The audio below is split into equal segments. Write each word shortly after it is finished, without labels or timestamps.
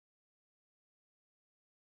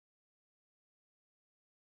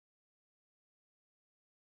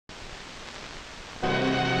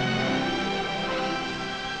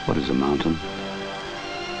What is a mountain?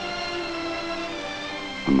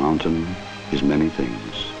 A mountain is many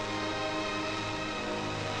things.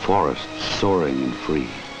 Forests soaring and free.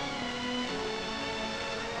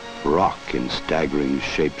 Rock in staggering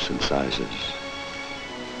shapes and sizes.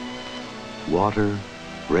 Water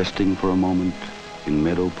resting for a moment in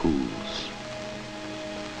meadow pools.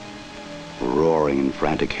 Roaring in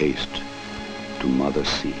frantic haste to Mother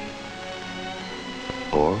Sea.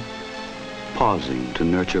 Or pausing to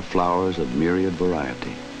nurture flowers of myriad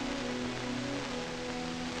variety.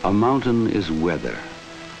 A mountain is weather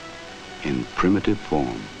in primitive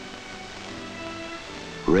form.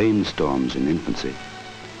 Rainstorms in infancy.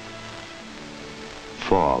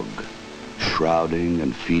 Fog shrouding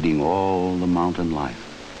and feeding all the mountain life.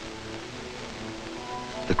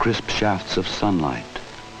 The crisp shafts of sunlight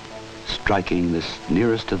striking this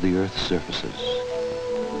nearest of the earth's surfaces.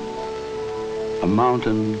 A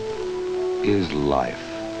mountain is life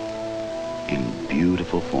in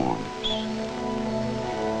beautiful forms.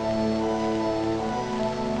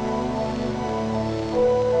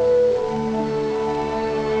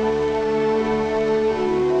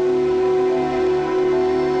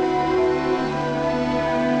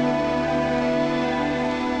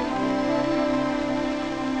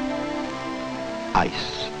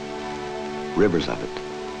 Ice, rivers of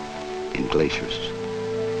it, in glaciers.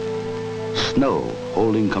 Snow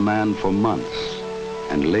holding command for months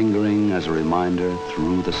and lingering as a reminder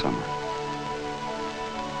through the summer.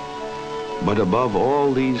 But above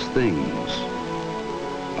all these things,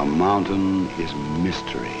 a mountain is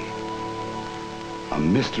mystery. A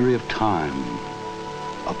mystery of time,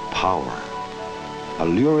 of power, a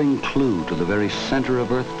luring clue to the very center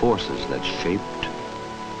of Earth forces that shaped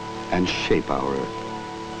and shape our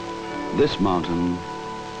Earth. This mountain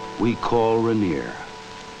we call Rainier.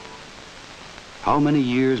 How many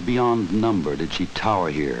years beyond number did she tower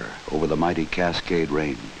here over the mighty Cascade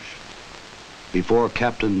Range? Before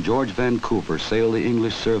Captain George Vancouver sailed the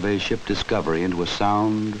English survey ship Discovery into a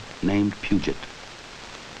sound named Puget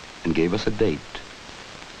and gave us a date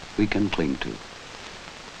we can cling to.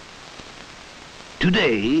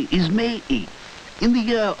 Today is May 8th. In the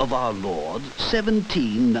year of our Lord,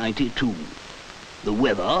 1792, the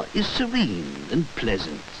weather is serene and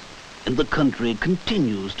pleasant, and the country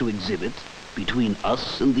continues to exhibit, between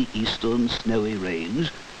us and the eastern snowy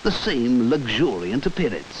range, the same luxuriant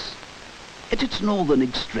appearance. At its northern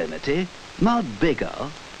extremity, Mount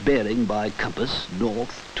Baker, bearing by compass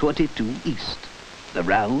north 22 east, the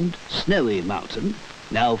round, snowy mountain,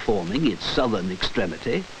 now forming its southern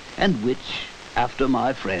extremity, and which, after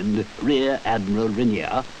my friend Rear Admiral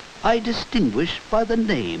Rainier, I distinguish by the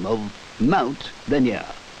name of Mount Rainier,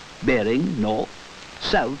 bearing north,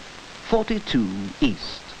 south, 42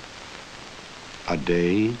 east. A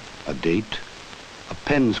day, a date, a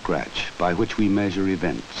pen scratch by which we measure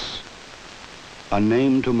events. A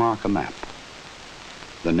name to mark a map.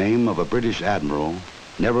 The name of a British admiral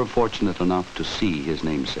never fortunate enough to see his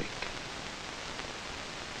namesake.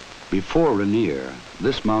 Before Rainier,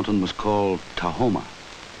 this mountain was called Tahoma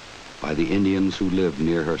by the Indians who lived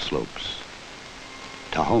near her slopes.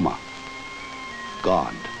 Tahoma,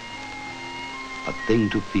 God, a thing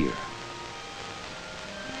to fear.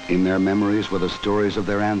 In their memories were the stories of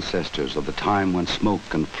their ancestors of the time when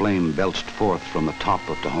smoke and flame belched forth from the top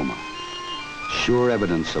of Tahoma, sure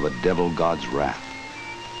evidence of a devil god's wrath.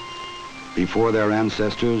 Before their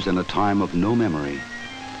ancestors, in a time of no memory,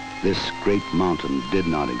 this great mountain did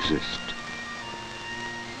not exist.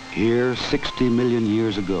 Here, 60 million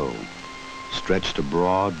years ago, stretched a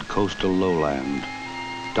broad coastal lowland,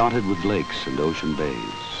 dotted with lakes and ocean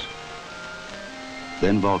bays.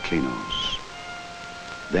 Then volcanoes,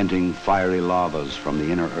 venting fiery lavas from the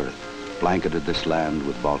inner earth, blanketed this land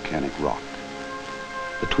with volcanic rock.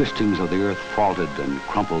 The twistings of the earth faulted and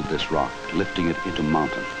crumpled this rock, lifting it into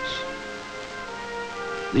mountains.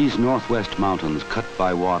 These northwest mountains, cut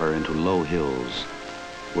by water into low hills,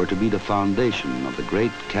 were to be the foundation of the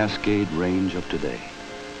great Cascade Range of today.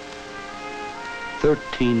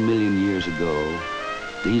 13 million years ago,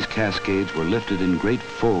 these cascades were lifted in great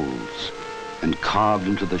folds and carved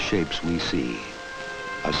into the shapes we see,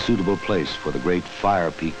 a suitable place for the great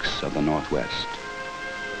fire peaks of the Northwest.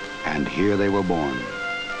 And here they were born,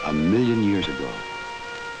 1 million years ago,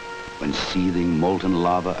 when seething molten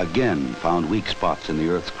lava again found weak spots in the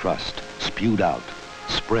Earth's crust, spewed out,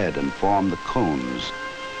 spread and formed the cones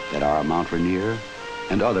that are Mount Rainier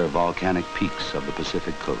and other volcanic peaks of the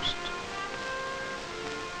Pacific coast.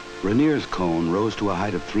 Rainier's cone rose to a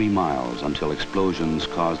height of 3 miles until explosions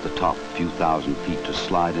caused the top few thousand feet to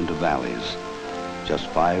slide into valleys just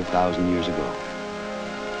 5,000 years ago.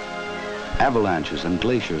 Avalanches and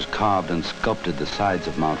glaciers carved and sculpted the sides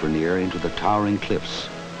of Mount Rainier into the towering cliffs,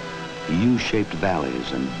 the U-shaped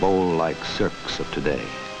valleys and bowl-like cirques of today.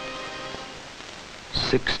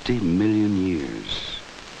 60 million years,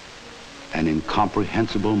 an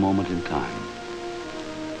incomprehensible moment in time.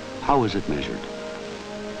 How is it measured?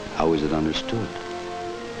 How is it understood?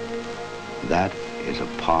 That is a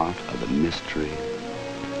part of the mystery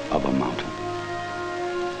of a mountain.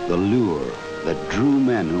 The lure that drew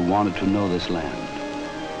men who wanted to know this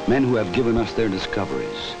land, men who have given us their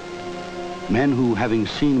discoveries, men who, having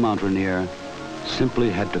seen Mount Rainier,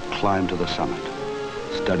 simply had to climb to the summit,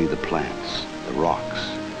 study the plants, the rocks,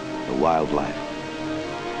 the wildlife.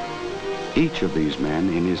 Each of these men,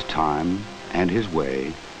 in his time and his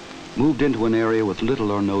way, moved into an area with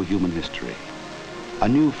little or no human history, a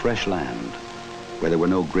new fresh land where there were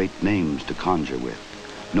no great names to conjure with,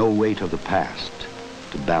 no weight of the past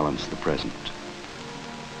to balance the present.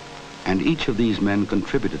 And each of these men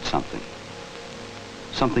contributed something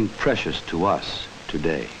precious to us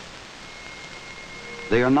today.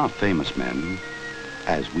 They are not famous men,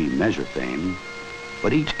 as we measure fame,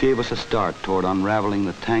 but each gave us a start toward unraveling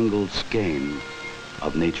the tangled skein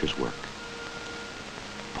of nature's work.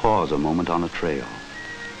 Pause a moment on a trail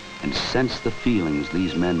and sense the feelings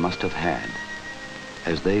these men must have had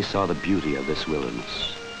as they saw the beauty of this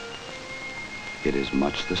wilderness. It is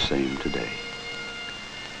much the same today.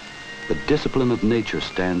 The discipline of nature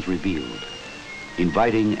stands revealed,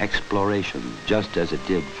 inviting exploration just as it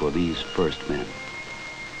did for these first men.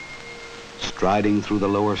 Striding through the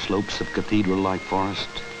lower slopes of cathedral-like forest,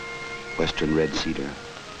 western red cedar,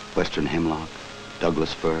 western hemlock,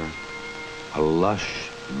 Douglas fir, a lush,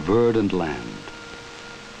 verdant land.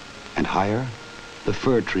 And higher, the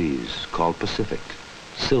fir trees called Pacific,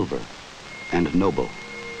 Silver, and Noble.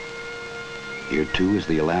 Here too is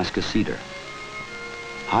the Alaska cedar.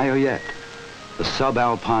 Higher yet, the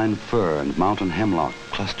subalpine fir and mountain hemlock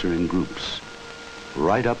cluster in groups,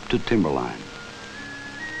 right up to timberline.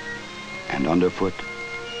 And underfoot,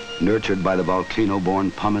 nurtured by the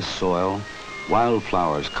volcano-born pumice soil,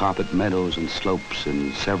 wildflowers carpet meadows and slopes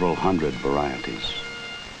in several hundred varieties.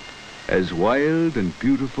 As wild and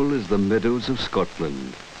beautiful as the meadows of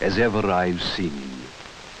Scotland as ever I've seen.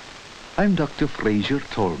 I'm Dr. Fraser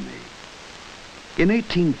Tolmie. In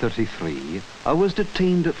 1833, I was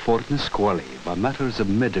detained at Fort Nisqually by matters of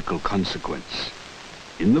medical consequence.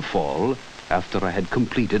 In the fall, after I had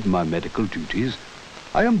completed my medical duties,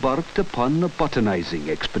 I embarked upon a botanizing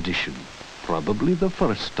expedition, probably the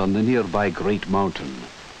first on the nearby Great Mountain.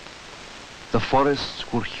 The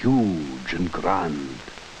forests were huge and grand.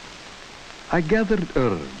 I gathered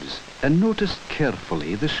herbs and noticed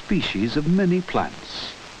carefully the species of many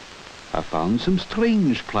plants. I found some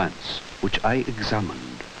strange plants which I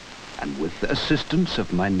examined, and with the assistance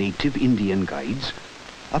of my native Indian guides,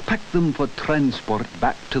 I packed them for transport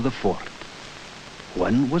back to the fort.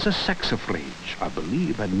 One was a saxifrage I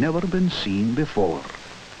believe had never been seen before.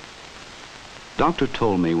 Dr.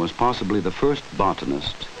 Tolmie was possibly the first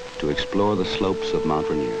botanist to explore the slopes of Mount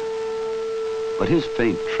Rainier. But his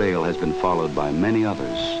faint trail has been followed by many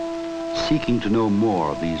others, seeking to know more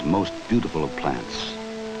of these most beautiful of plants,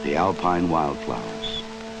 the alpine wildflowers.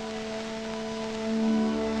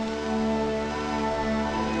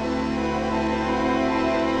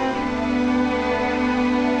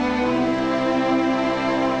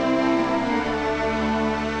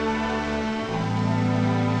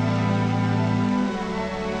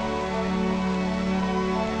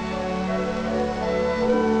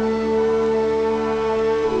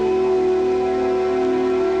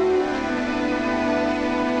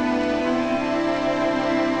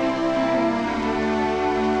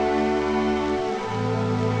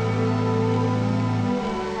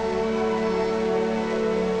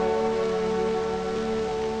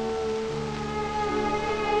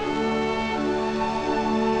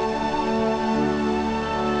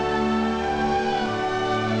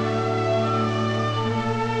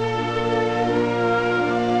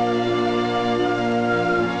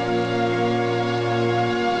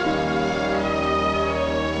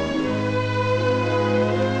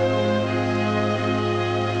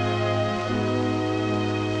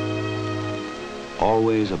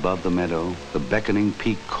 Always above the meadow, the beckoning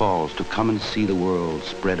peak calls to come and see the world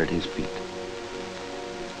spread at his feet.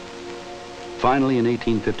 Finally, in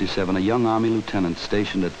 1857, a young Army lieutenant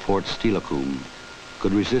stationed at Fort Steilacoom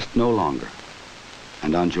could resist no longer.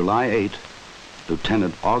 And on July 8,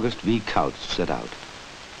 Lieutenant August V. Couch set out.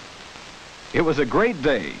 It was a great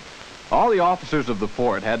day. All the officers of the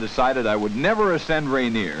fort had decided I would never ascend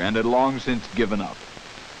Rainier and had long since given up.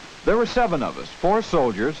 There were 7 of us, 4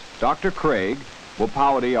 soldiers, Dr. Craig,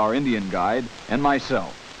 Wapowdy, our Indian guide, and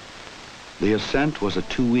myself. The ascent was a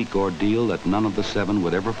 2-week ordeal that none of the 7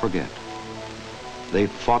 would ever forget. They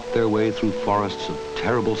fought their way through forests of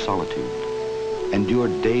terrible solitude,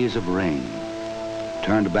 endured days of rain,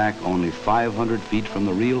 turned back only 500 feet from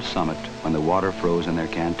the real summit when the water froze in their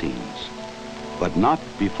canteens. But not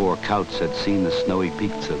before Couts had seen the snowy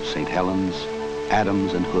peaks of St. Helens,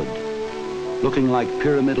 Adams, and Hood, looking like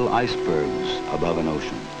pyramidal icebergs above an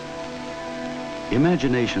ocean.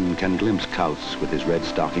 Imagination can glimpse Couts with his red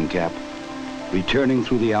stocking cap, returning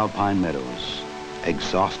through the alpine meadows,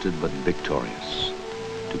 exhausted but victorious,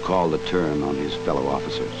 to call the turn on his fellow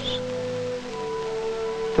officers.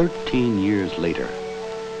 13 years later,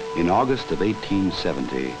 in August of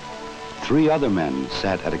 1870, 3 other men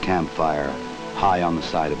sat at a campfire high on the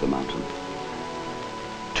side of the mountain.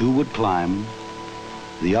 2 would climb,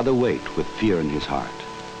 the other wait with fear in his heart.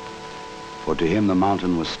 For to him the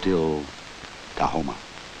mountain was still Tahoma,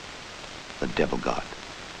 the devil god.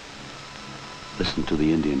 Listen to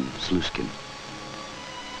the Indian Sluiskin.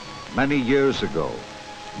 Many years ago,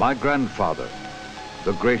 my grandfather,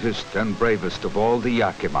 the greatest and bravest of all the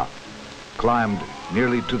Yakima, climbed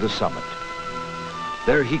nearly to the summit.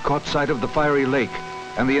 There he caught sight of the fiery lake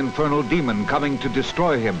and the infernal demon coming to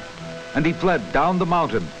destroy him, and he fled down the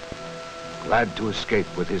mountain, glad to escape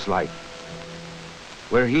with his life.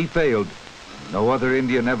 Where he failed, no other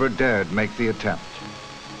Indian ever dared make the attempt.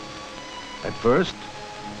 At first,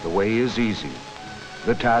 the way is easy.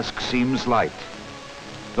 The task seems light.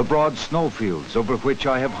 The broad snowfields over which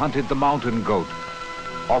I have hunted the mountain goat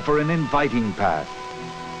offer an inviting path.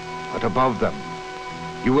 But above them,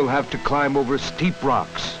 you will have to climb over steep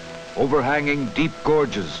rocks, overhanging deep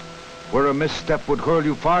gorges, where a misstep would hurl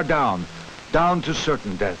you far down to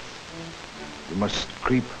certain death. You must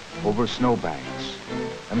creep over snowbanks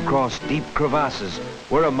and cross deep crevasses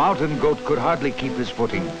where a mountain goat could hardly keep his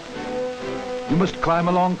footing. You must climb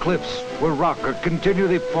along cliffs where rock are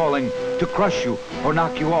continually falling to crush you or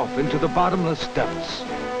knock you off into the bottomless depths.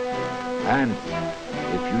 And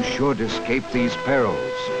if you should escape these perils,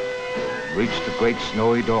 reach the great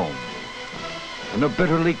snowy dome, and a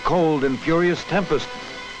bitterly cold and furious tempest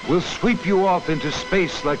will sweep you off into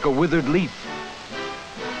space like a withered leaf.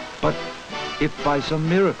 But if by some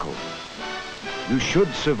miracle you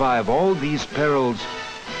should survive all these perils,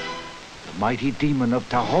 the mighty demon of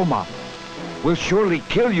Tahoma will surely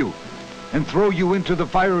kill you and throw you into the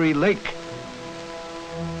fiery lake.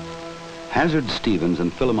 Hazard Stevens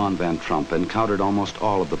and Philemon Van Trump encountered almost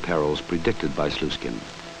all of the perils predicted by Sluiskin.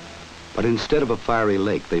 But instead of a fiery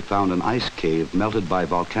lake, they found an ice cave melted by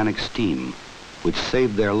volcanic steam, which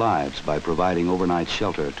saved their lives by providing overnight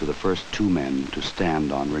shelter to the first 2 men to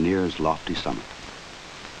stand on Rainier's lofty summit.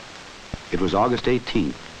 It was August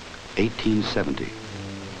 18th, 1870,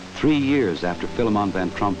 3 years after Philemon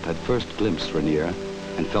Van Trump had first glimpsed Rainier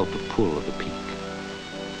and felt the pull of the peak.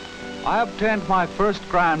 I obtained my first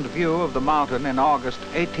grand view of the mountain in August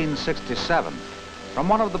 1867 from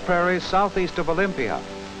one of the prairies southeast of Olympia.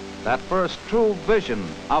 That first true vision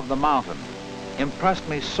of the mountain impressed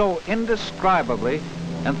me so indescribably,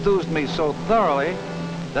 enthused me so thoroughly,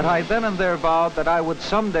 that I then and there vowed that I would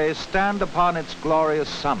someday stand upon its glorious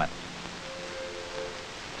summit.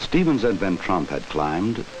 Stevens and Van Trump had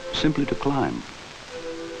climbed simply to climb.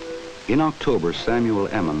 In October, Samuel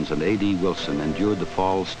Emmons and A.D. Wilson endured the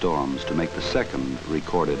fall storms to make the second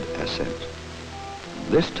recorded ascent.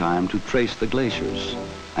 This time to trace the glaciers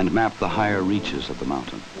and map the higher reaches of the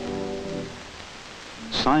mountain.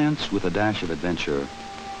 Science with a dash of adventure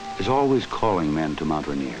is always calling men to Mount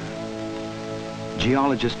Rainier.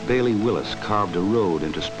 Geologist Bailey Willis carved a road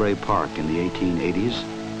into Spray Park in the 1880s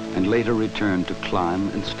and later returned to climb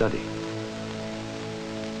and study.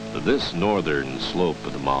 This northern slope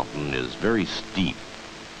of the mountain is very steep,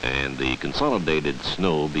 and the consolidated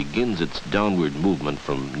snow begins its downward movement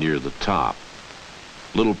from near the top.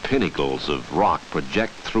 Little pinnacles of rock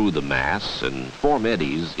project through the mass and form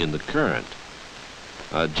eddies in the current.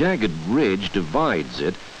 A jagged ridge divides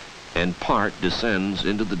it, and part descends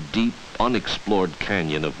into the deep, unexplored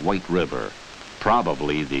canyon of White River,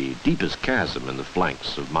 probably the deepest chasm in the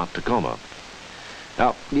flanks of Mount Tacoma.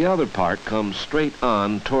 Now, the other part comes straight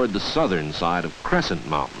on toward the southern side of Crescent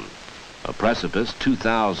Mountain, a precipice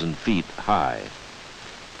 2,000 feet high.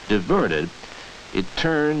 Diverted, it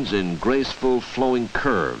turns in graceful flowing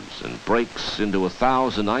curves and breaks into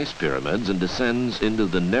 1,000 ice pyramids and descends into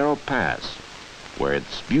the narrow pass where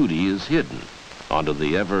its beauty is hidden under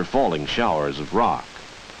the ever-falling showers of rock.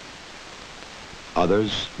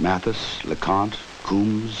 Others, Mathis, LeConte,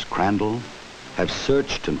 Coombs, Crandall, have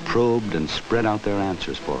searched and probed and spread out their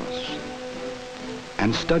answers for us.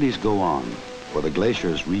 And studies go on, for the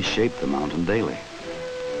glaciers reshape the mountain daily.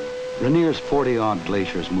 Rainier's 40-odd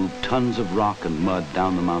glaciers move tons of rock and mud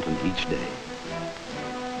down the mountain each day.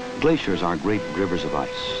 Glaciers are great rivers of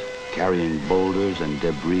ice, carrying boulders and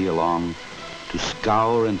debris along to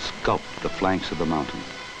scour and sculpt the flanks of the mountain,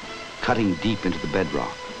 cutting deep into the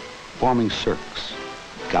bedrock, forming cirques,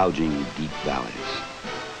 gouging deep valleys.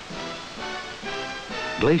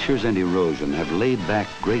 Glaciers and erosion have laid back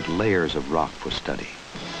great layers of rock for study,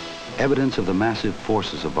 evidence of the massive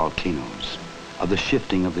forces of volcanoes, of the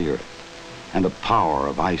shifting of the earth, and the power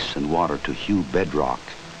of ice and water to hew bedrock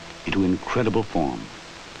into incredible form.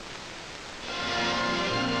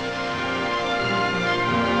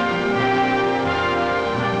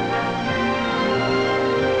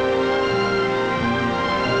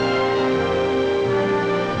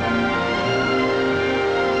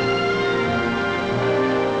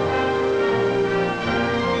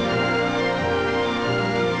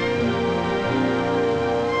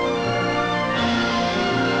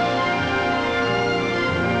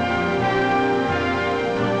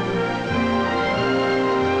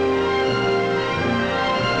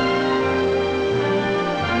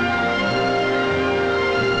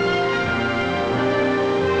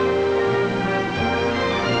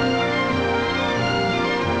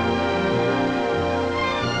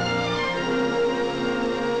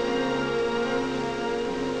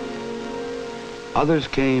 Others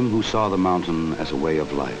came who saw the mountain as a way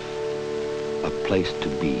of life, a place to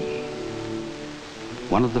be.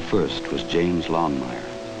 One of the first was James Longmire.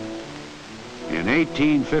 In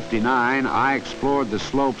 1859, I explored the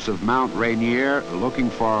slopes of Mount Rainier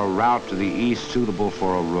looking for a route to the east suitable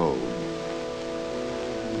for a road.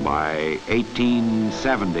 By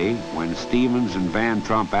 1870, when Stevens and Van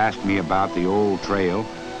Trump asked me about the old trail,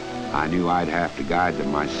 I knew I'd have to guide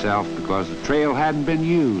them myself because the trail hadn't been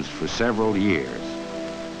used for several years.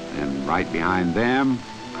 And right behind them,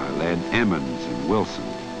 I led Emmons and Wilson.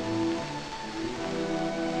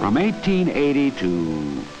 From 1880 to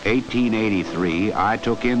 1883, I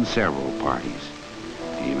took in several parties,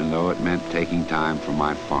 even though it meant taking time from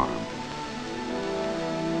my farm.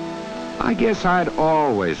 I guess I'd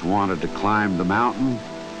always wanted to climb the mountain.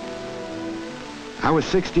 I was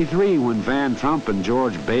 63 when Van Trump and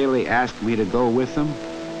George Bailey asked me to go with them.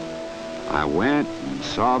 I went and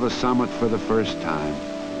saw the summit for the first time.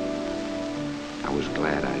 I was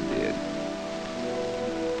glad I did.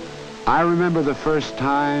 I remember the first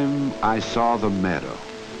time I saw the meadow.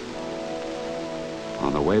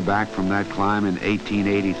 On the way back from that climb in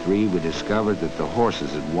 1883, we discovered that the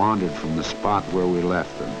horses had wandered from the spot where we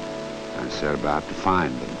left them. I set about to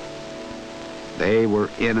find them. They were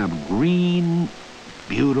in a green,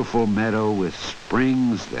 beautiful meadow with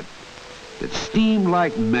springs that steamed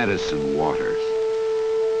like medicine waters.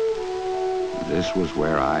 This was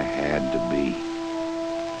where I had to be.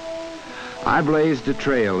 I blazed a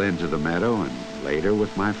trail into the meadow, and later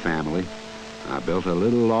with my family, I built a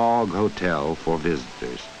little log hotel for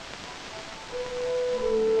visitors.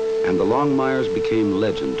 And the Longmires became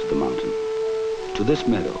legend to the mountain. To this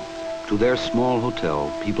meadow, to their small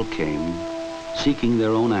hotel, people came, seeking their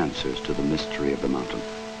own answers to the mystery of the mountain.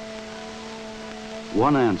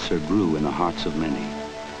 One answer grew in the hearts of many.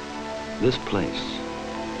 This place,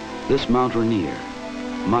 this Mount Rainier,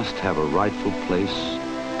 must have a rightful place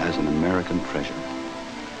as an American treasure.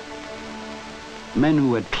 Men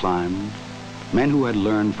who had climbed, men who had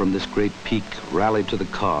learned from this great peak rallied to the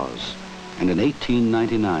cause, and in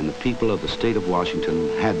 1899 the people of the state of Washington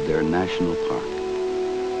had their national park.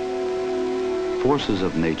 Forces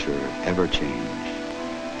of nature ever change,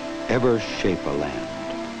 ever shape a land.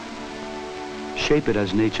 Shape it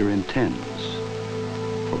as nature intends,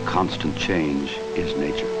 for constant change is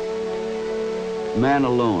nature. Man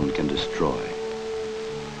alone can destroy,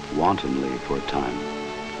 wantonly for a time.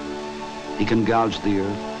 He can gouge the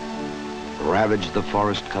earth, ravage the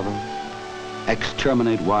forest cover,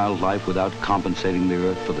 exterminate wildlife without compensating the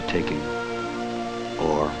earth for the taking.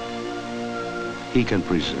 Or he can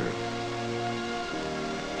preserve.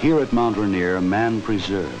 Here at Mount Rainier, man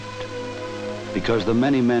preserved, because the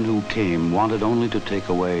many men who came wanted only to take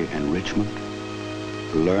away enrichment,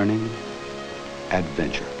 learning,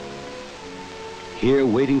 adventure. Here,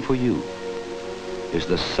 waiting for you, is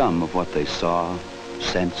the sum of what they saw,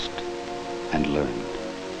 sensed, and learned.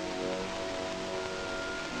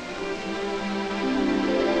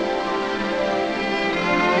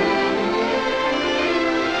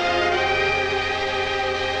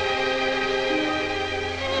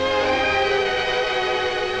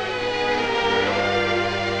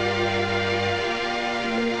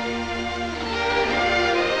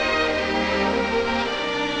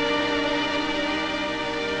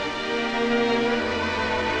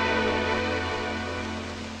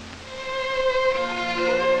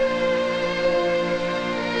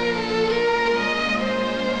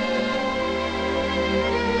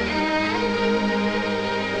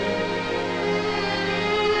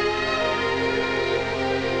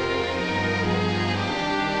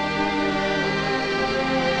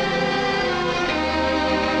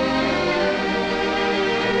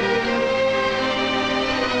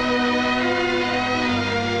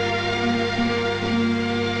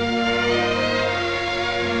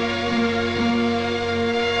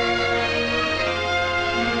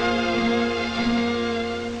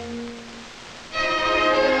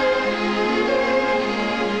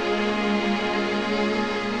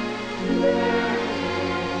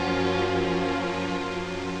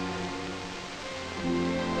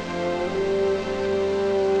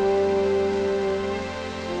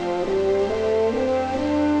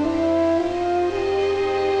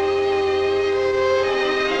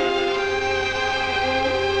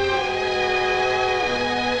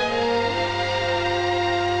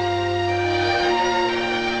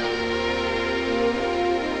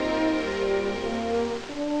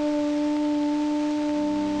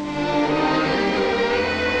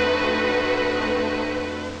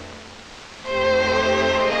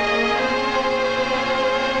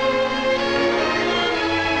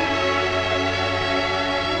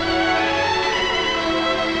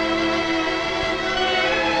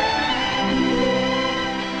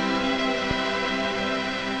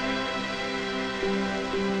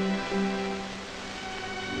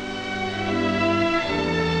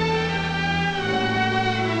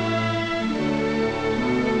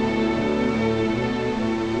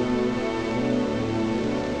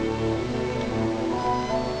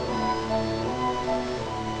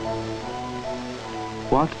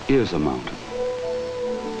 What is a mountain?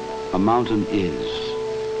 A mountain is,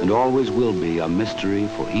 and always will be, a mystery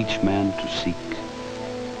for each man to seek,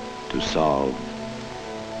 to solve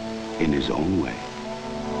in his own way.